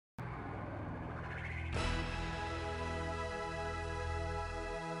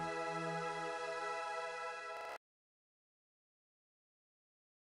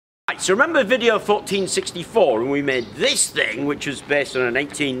So remember video 1464 when we made this thing, which was based on an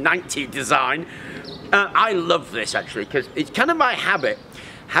 1890 design? I love this actually, because it's kind of my habit.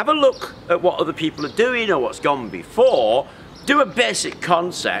 Have a look at what other people are doing or what's gone before, do a basic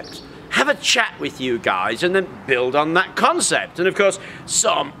concept, have a chat with you guys, and then build on that concept. And of course,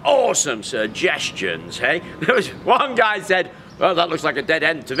 some awesome suggestions, hey? There was one guy said, well, that looks like a dead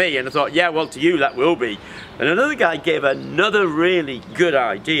end to me. And I thought, yeah, well, to you, that will be. And another guy gave another really good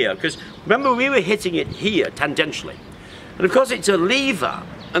idea, because remember, we were hitting it here, tangentially. And of course, it's a lever,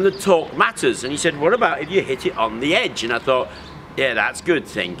 and the torque matters. And he said, what about if you hit it on the edge? And I thought, yeah, that's good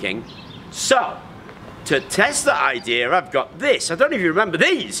thinking. So, to test that idea, I've got this. I don't know if you remember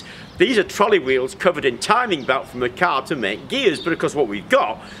these. These are trolley wheels covered in timing belt from a car to make gears. But of course, what we've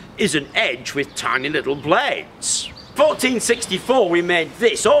got is an edge with tiny little blades. 1464 we made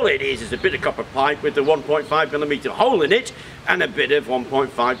this. All it is a bit of copper pipe with the 1.5mm hole in it and a bit of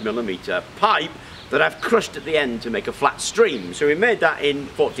 1.5mm pipe that I've crushed at the end to make a flat stream. So we made that in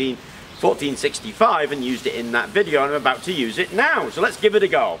 1465 and used it in that video, and I'm about to use it now. So let's give it a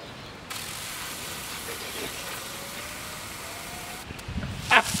go.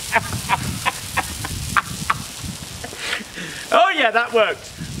 Oh yeah, that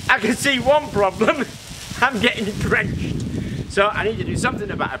worked. I can see one problem. I'm getting drenched. So I need to do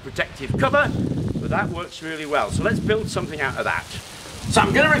something about a protective cover, but that works really well. So let's build something out of that. So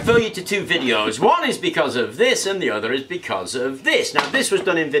I'm going to refer you to two videos. One is because of this and the other is because of this. Now this was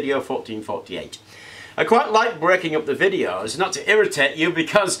done in video 1448. I quite like breaking up the videos, not to irritate you,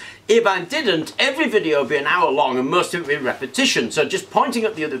 because if I didn't, every video would be an hour long and most of it would be repetition. So just pointing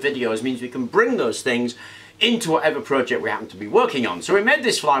up the other videos means we can bring those things into whatever project we happen to be working on. So we made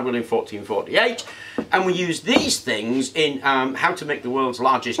this flywheel in 1448, and we used these things in how to make the world's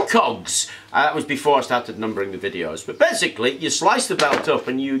largest cogs. That was before I started numbering the videos. But basically, you slice the belt up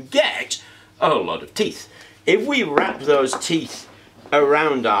and you get a whole lot of teeth. If we wrap those teeth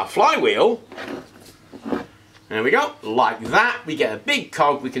around our flywheel, there we go, like that, we get a big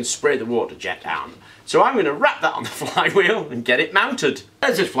cog we can spray the water jet down. So I'm going to wrap that on the flywheel and get it mounted.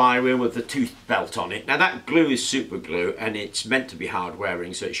 There's a flywheel with the tooth belt on it. Now that glue is super glue and it's meant to be hard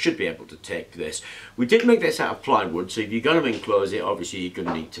wearing, so it should be able to take this. We did make this out of plywood, so if you're going to enclose it, obviously you're going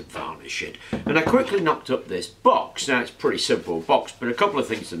to need to varnish it. And I quickly knocked up this box. Now it's a pretty simple box, but a couple of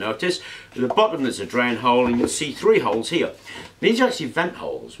things to notice. At the bottom there's a drain hole, and you'll see 3 holes here. These are actually vent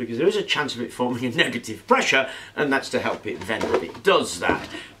holes because there is a chance of it forming a negative pressure, and that's to help it vent if it does that.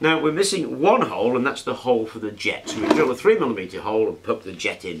 Now we're missing one hole, and that's the hole for the jet. So we drill a 3mm hole and put the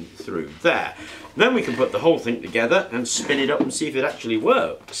jet in through there. Then we can put the whole thing together and spin it up and see if it actually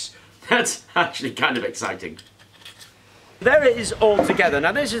works. That's actually kind of exciting. There it is all together.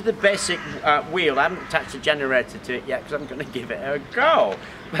 Now this is the basic wheel. I haven't attached a generator to it yet because I'm going to give it a go.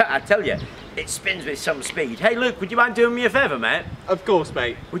 But I tell you, it spins with some speed. Hey Luke, would you mind doing me a favour, mate? Of course,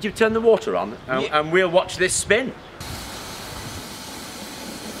 mate. Would you turn the water on and we'll watch this spin?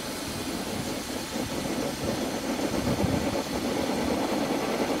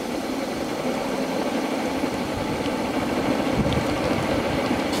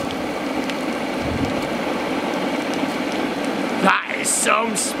 That is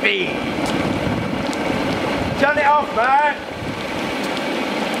some speed. Turn it off, man.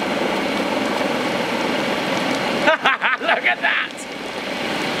 Look at that.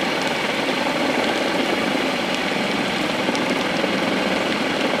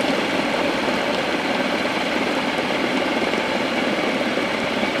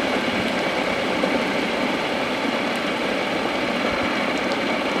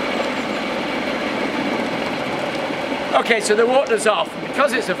 Okay, so the water's off.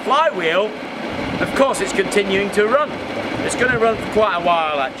 Because it's a flywheel, of course it's continuing to run. It's going to run for quite a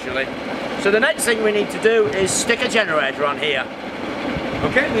while actually. So the next thing we need to do is stick a generator on here.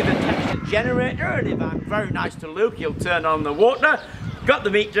 Okay, we've attached a generator, and if I'm very nice to Luke, he'll turn on the water. Got the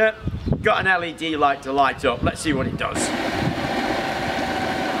meter, got an LED light to light up. Let's see what it does.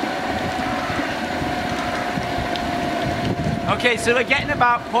 Okay, so we're getting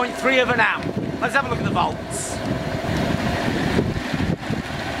about 0.3 of an amp. Let's have a look at the volts.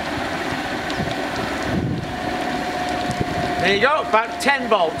 There you go, about 10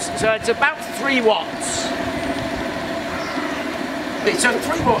 volts, so it's about 3 watts. So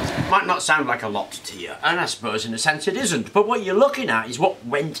 3 watts might not sound like a lot to you, and I suppose in a sense it isn't, but what you're looking at is what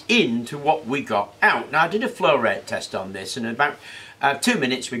went into what we got out. Now I did a flow rate test on this, and in about 2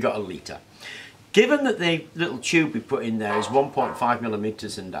 minutes we got a litre. Given that the little tube we put in there is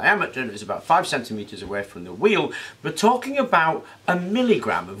 1.5mm in diameter, it's about 5 centimetres away from the wheel, we're talking about a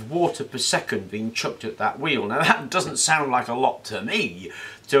milligram of water per second being chucked at that wheel. Now that doesn't sound like a lot to me.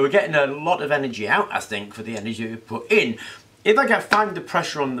 So we're getting a lot of energy out, I think, for the energy we put in. If I can find the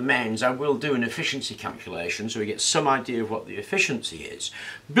pressure on the mains, I will do an efficiency calculation so we get some idea of what the efficiency is.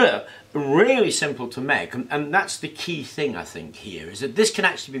 But really simple to make, and that's the key thing I think here, is that this can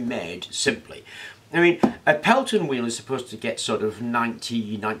actually be made simply. I mean, a Pelton wheel is supposed to get sort of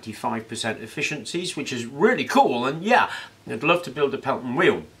 90–95% efficiencies, which is really cool, and yeah, I'd love to build a Pelton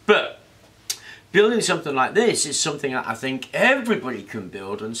wheel, but building something like this is something that I think everybody can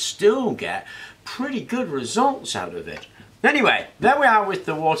build and still get pretty good results out of it. Anyway, there we are with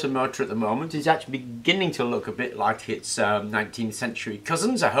the water motor at the moment. It's actually beginning to look a bit like its 19th century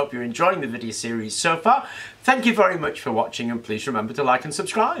cousins. I hope you're enjoying the video series so far. Thank you very much for watching, and please remember to like and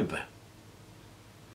subscribe.